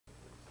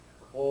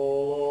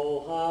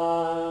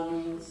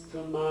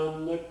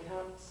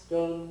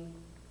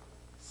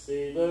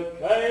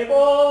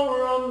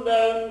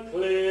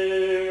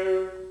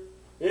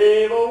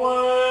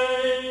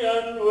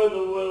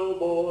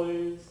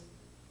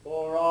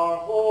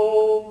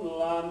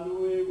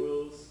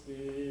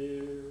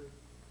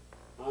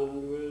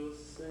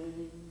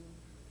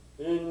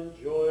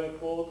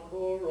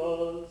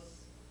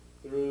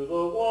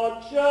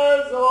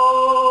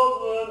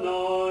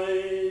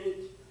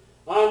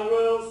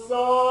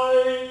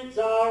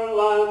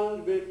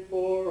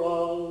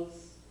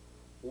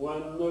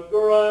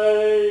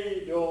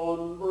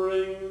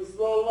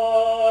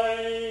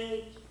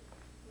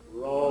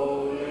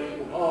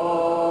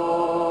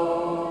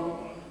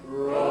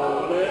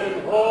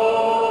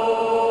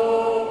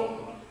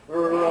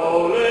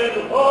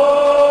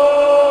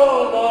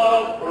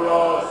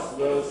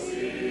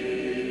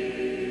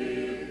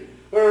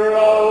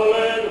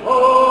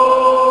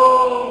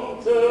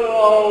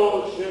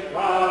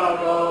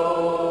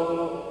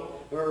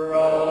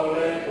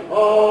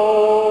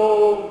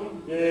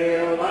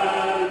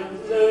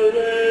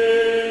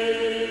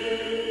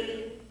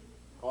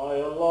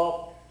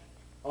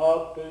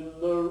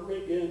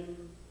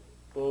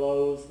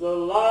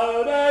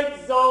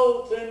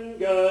autumn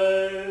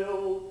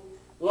gale,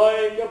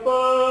 like a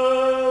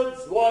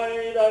bird's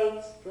wide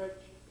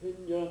outstretched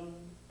pinion,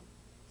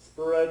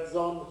 spreads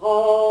on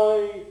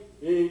high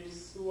each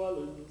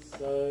swelling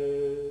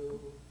sail,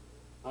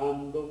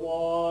 and the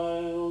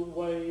wild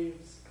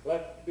waves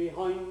cleft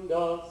behind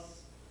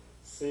us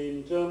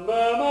seem to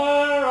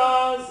murmur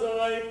as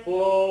they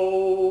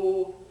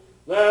flow.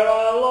 There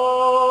are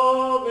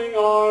loving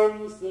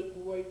arms that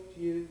wait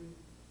you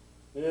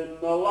in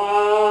the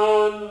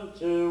land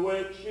to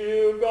which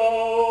you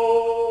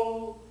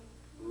go.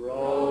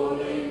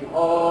 Rolling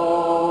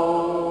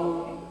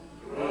home,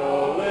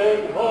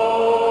 rolling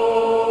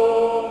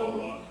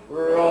home,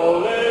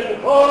 rolling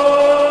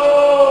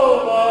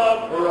home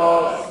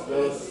across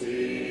the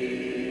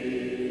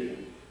sea,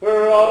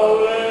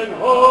 rolling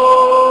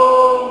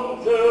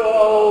home to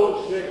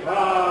old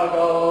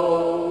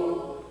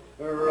Chicago,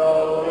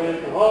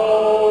 rolling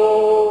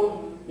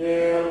home,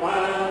 dear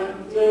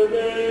land to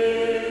thee.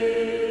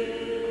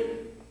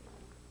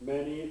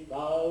 Many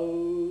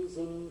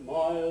thousand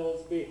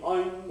miles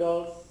behind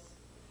us,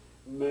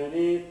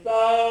 many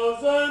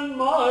thousand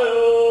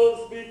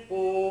miles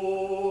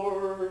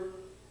before,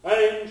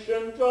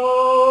 ancient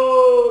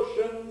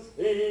oceans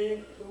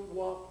heave to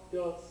waft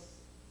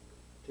us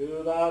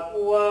to that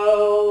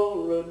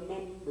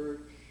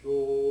well-remembered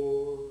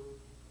shore.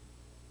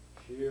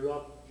 Cheer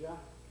up,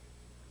 Jack,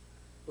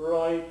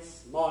 bright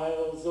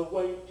smiles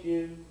await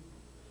you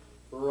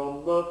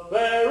from the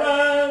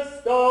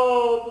fairest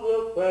of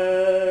the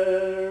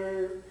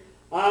fair,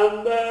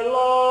 and their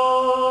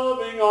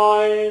loving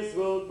eyes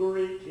will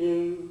greet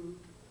you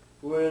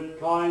with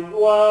kind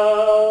welcome.